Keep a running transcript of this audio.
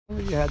How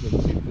many you had the 2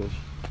 fish?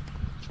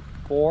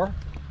 4?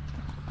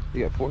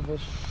 You got 4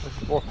 fish? There's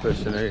 4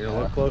 fish in there. You don't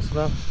look close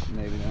enough?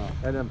 Maybe not.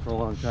 Had them for a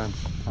long time.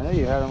 I know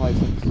you had them like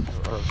since,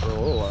 or for a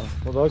little while.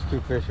 Well, those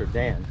 2 fish are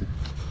Dan's.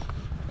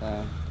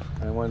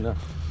 And when the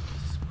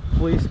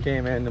police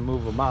came in to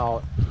move them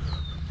out,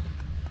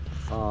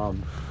 No,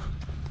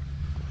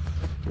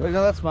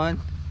 that's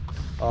mine.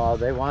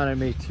 they wanted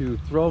me to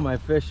throw my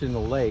fish in the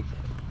lake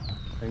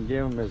and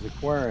give him his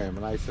aquarium.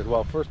 And I said,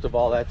 well, first of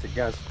all, that's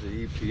against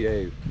the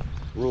EPA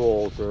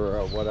rules or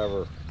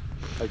whatever.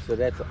 I said,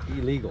 that's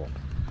illegal.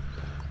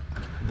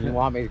 You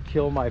want me to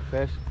kill my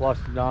fish, flush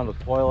them down the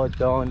toilet,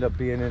 they'll end up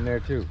being in there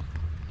too.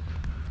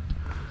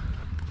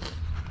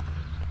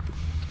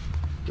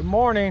 Good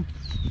morning.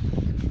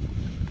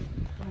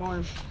 Good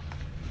morning.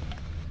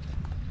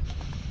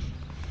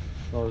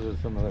 Those are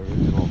some of the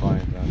original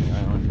vines on the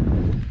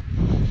island.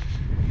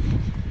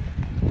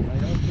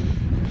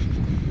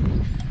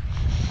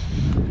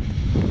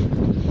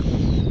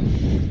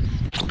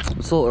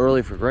 It's a little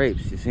early for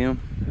grapes. You see them?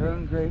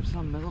 Growing grapes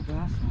on Middle Bass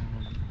Island.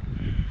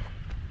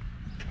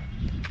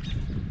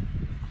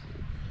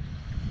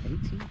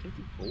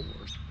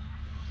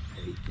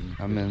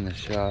 1854. I'm in the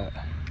shot.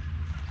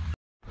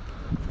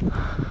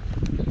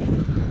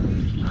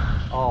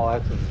 Oh,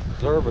 that's an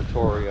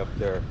observatory up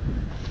there.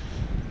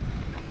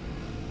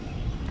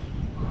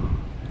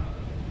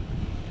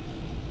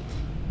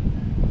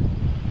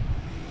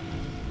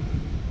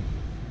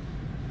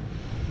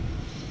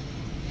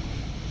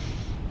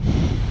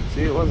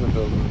 See, it was a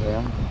building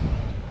there.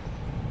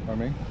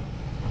 Pardon me?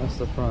 That's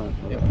the front.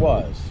 It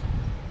was.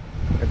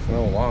 It's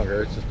no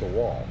longer, it's just a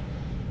wall.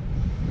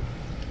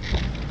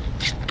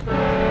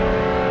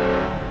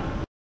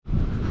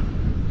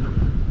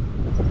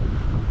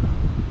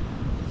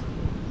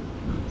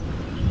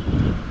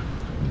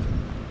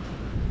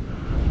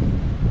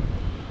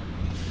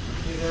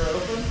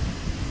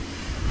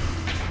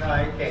 No,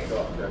 you can't go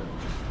up there.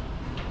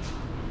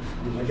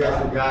 I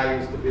guess the guy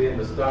used to be in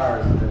the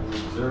stars and then the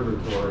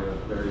observatory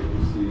up there you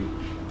can see.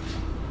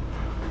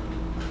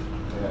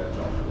 Yeah, it's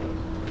all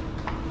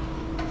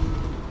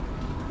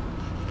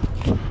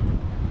close.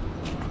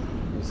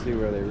 You see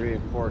where they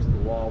reinforced the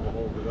wall to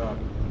hold it up.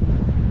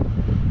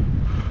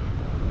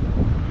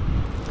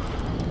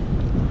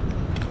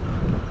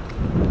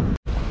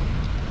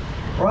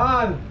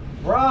 Run!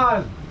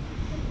 Run!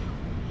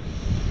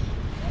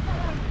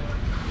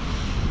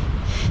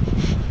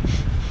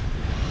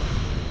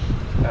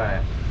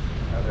 Alright.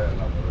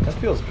 That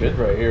feels good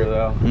right here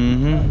though.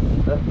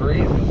 Mm-hmm. That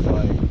breeze is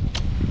like...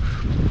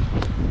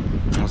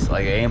 It's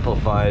like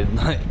amplified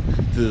like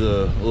through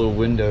the little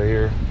window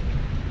here.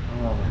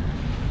 Oh,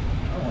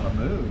 I want to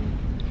move.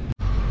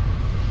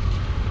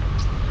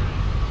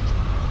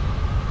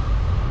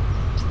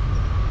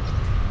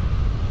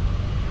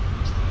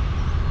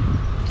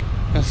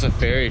 That's a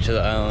ferry to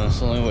the island. It's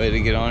the only way to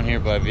get on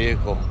here by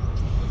vehicle.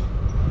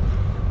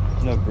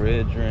 There's no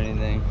bridge or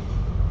anything.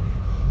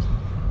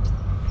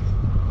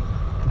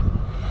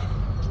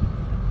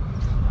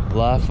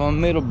 Life on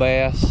Middle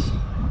Bass.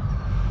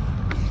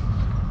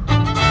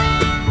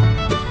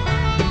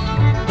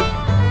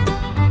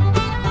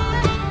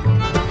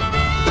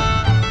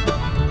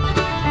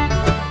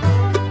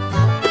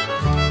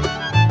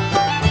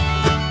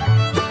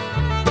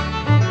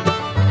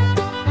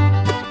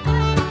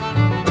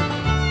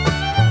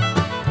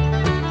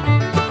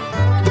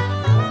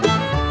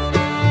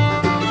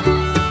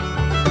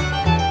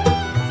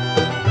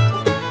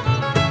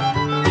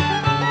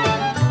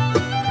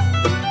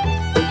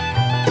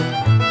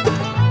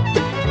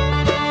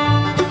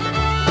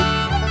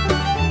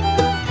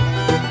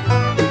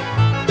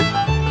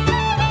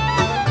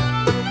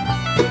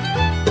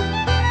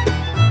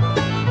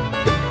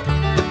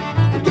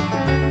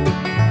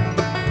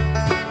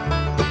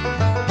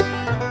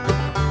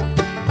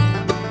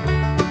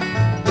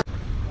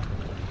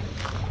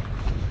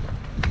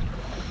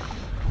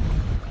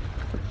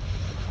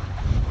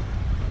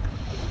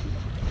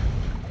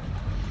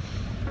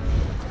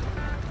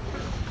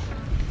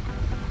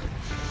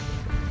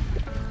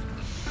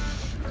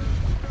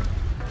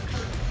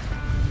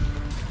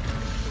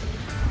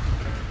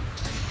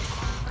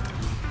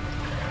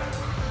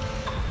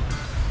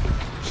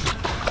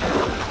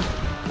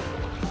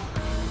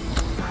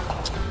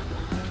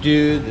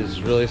 Dude, this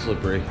is really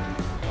slippery.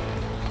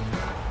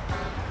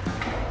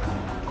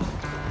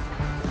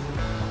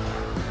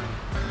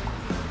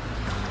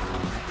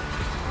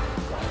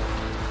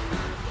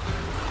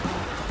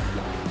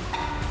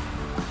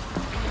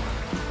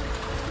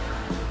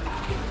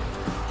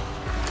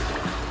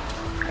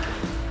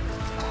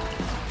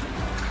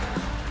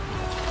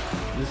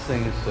 This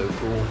thing is so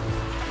cool.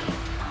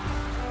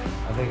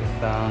 I think I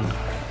found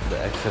the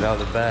exit out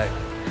the back.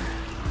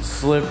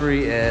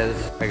 Slippery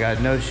as I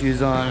got no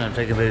shoes on and I'm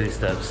taking baby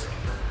steps.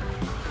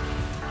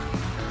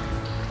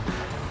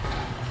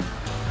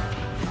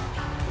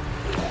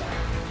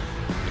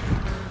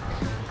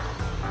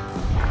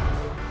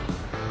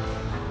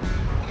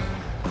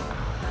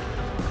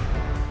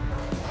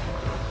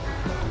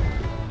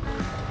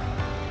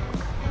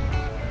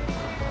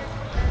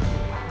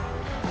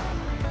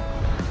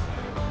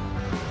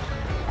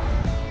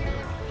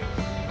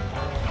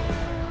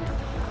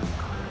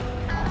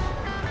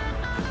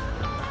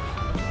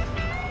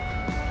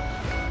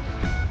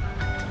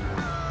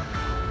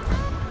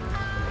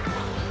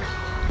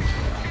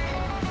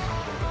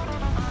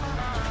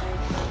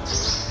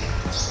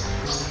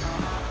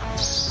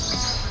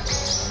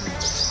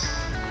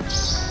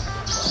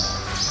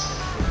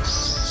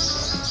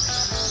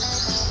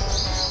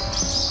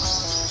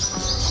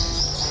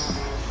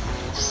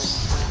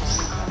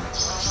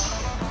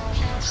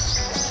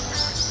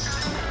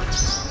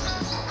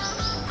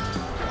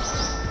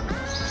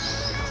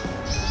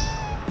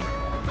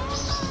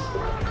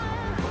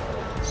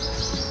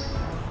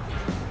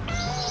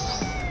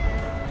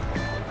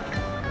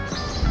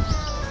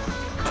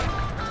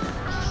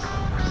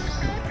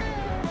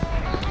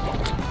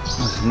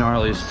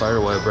 gnarly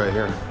spider web right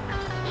here.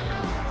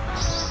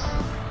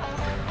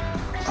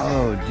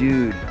 Oh,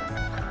 dude.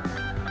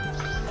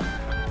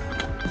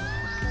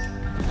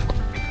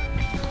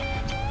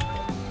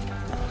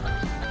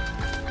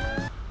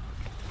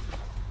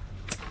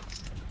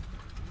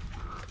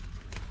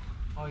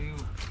 Oh,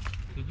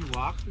 did you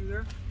walk through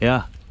there?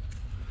 Yeah.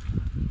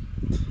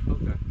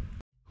 Okay.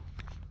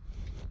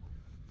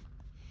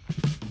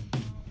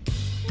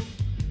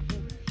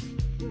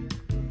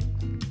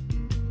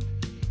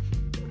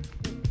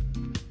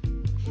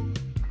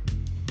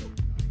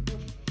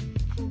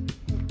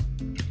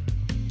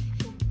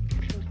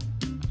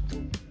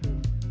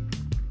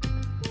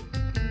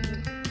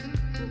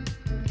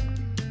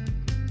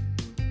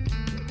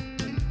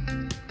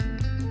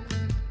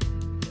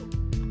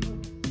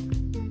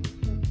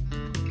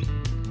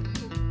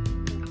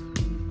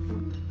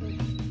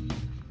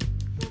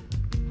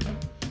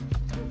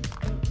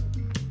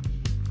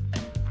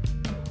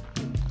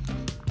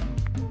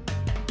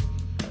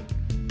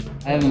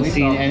 I haven't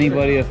seen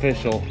anybody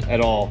official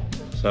at all,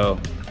 so.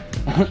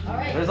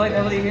 There's like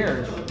nobody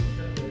here.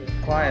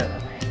 It's quiet.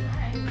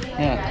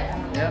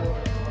 Yeah. Yep.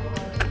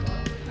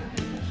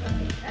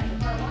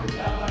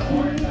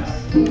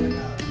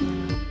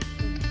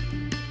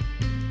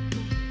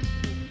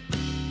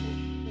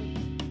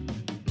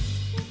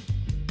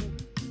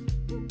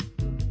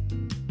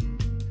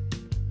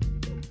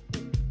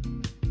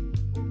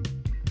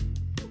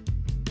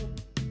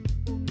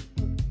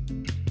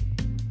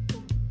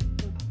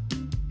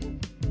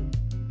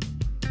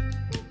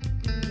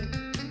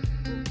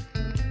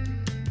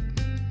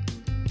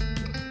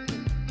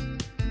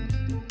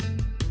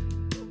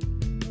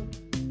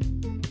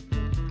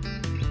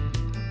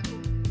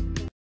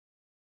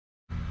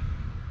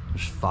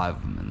 There's 5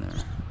 of them in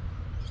there.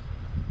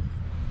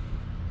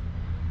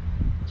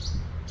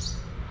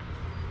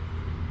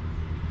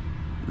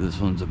 This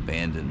one's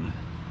abandoned.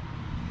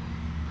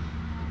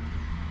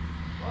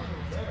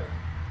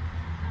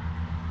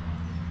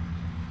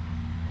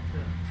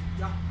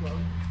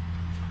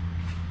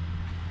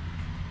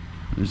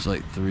 There's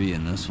like 3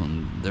 in this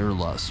one. They're a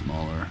lot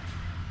smaller.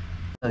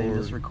 You're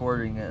just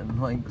recording it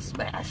and like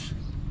smash.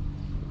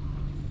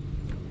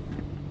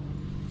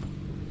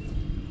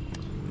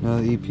 No,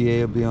 the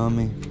EPA will be on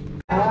me.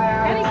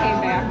 Kenny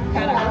came back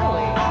kind of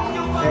early.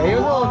 Yeah, he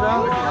was a little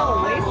drunk. He was a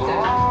little wasted.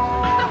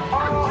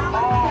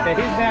 Yeah,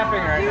 he's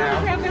napping right He was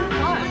now. having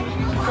fun.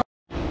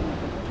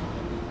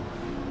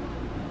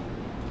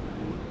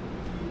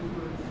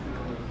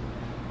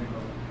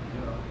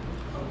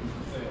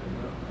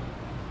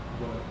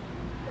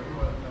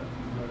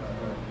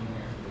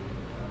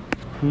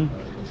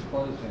 It's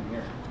closed in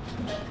here.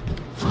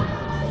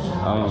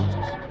 Oh.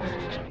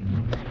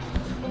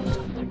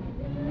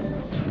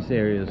 This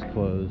area is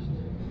closed.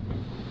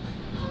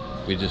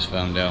 We just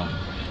found out.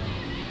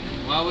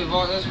 Well, we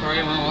bought this car.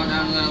 You want to walk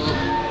down to that little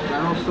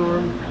general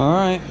store? All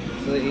right.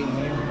 So they eat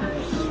here.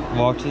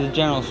 Walk to the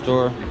general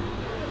store.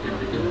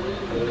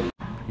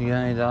 You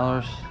got any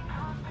dollars?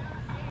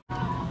 I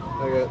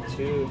got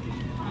 2.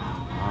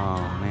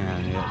 Oh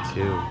man, you got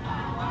 2.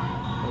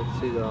 That's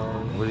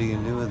 $2. What are you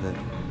gonna do with it?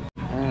 I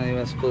don't know. You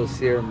must put a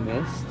Sierra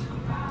Mist.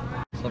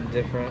 Something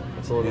different.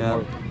 It's a little Yeah.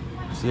 more.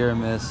 Sierra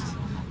Mist.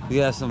 We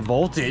got some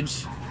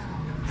voltage.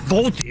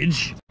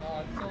 Voltage.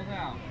 Oh, it's sold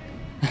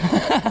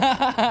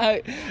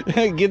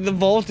out. Get the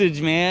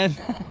voltage, man.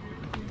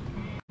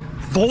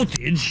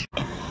 Voltage.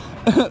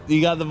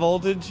 You got the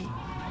voltage?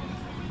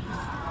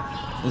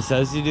 It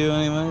says you do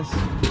anyways.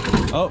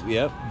 Oh,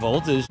 yep,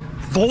 voltage.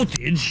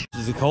 Voltage.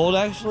 Is it cold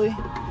actually?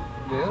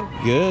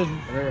 Yeah. Good.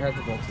 I never had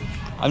the voltage.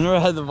 I've never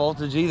had the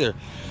voltage either.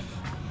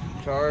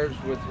 Charged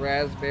with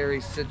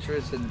raspberry,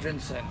 citrus, and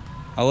ginseng.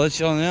 I'll let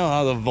y'all know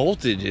how the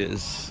voltage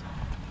is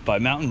by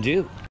Mountain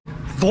Dew.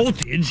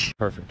 Voltage.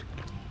 Perfect.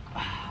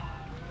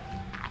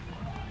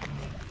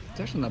 It's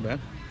actually not bad.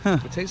 Huh.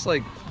 It tastes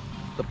like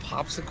the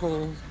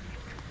popsicle,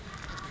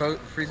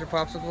 freezer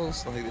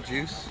popsicles, like the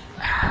juice.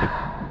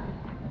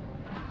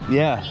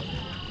 Yeah.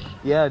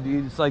 Yeah,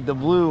 dude, it's like the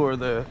blue or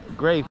the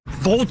grape.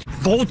 Voltage.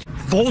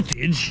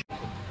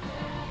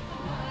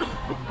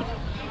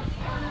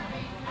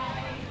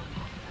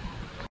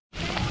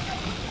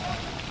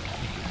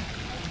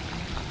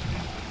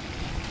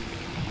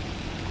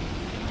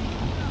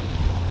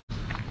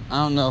 I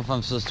don't know if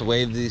I'm supposed to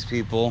wave to these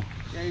people,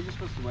 Yeah, you're just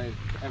supposed to wave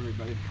to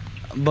everybody.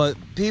 but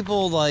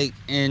people like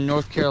in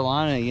North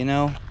Carolina, you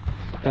know,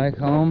 back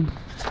home,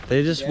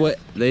 they just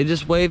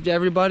wave to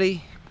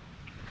everybody.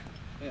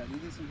 Yeah, do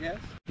you need some gas?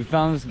 We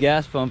found this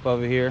gas pump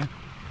over here.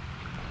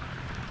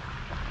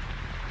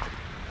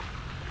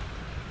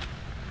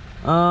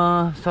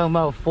 It's talking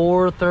about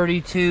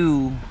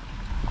 $4.32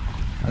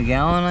 a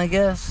gallon, I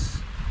guess.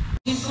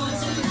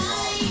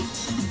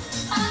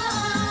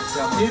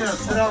 Tina,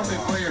 sit down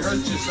before you hurt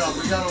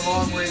yourself. We got a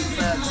long ways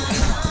back.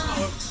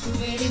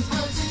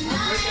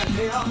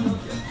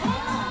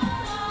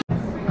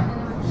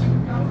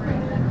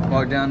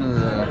 Walk down to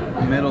the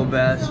Middle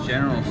Bass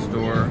General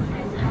Store.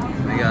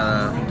 They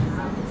got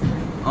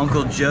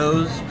Uncle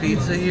Joe's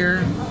Pizza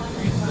here,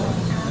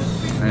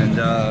 and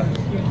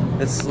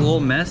It's a little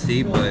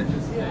messy, but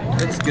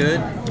it's good.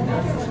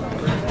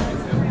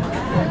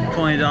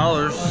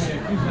 $20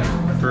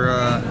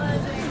 for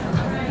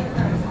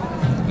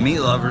meat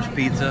lovers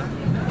pizza.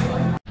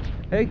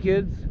 Hey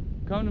kids,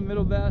 come to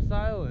Middle Bass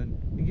Island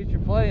and get your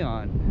play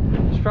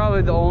on. It's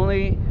probably the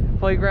only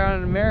playground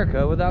in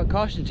America without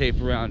caution tape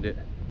around it.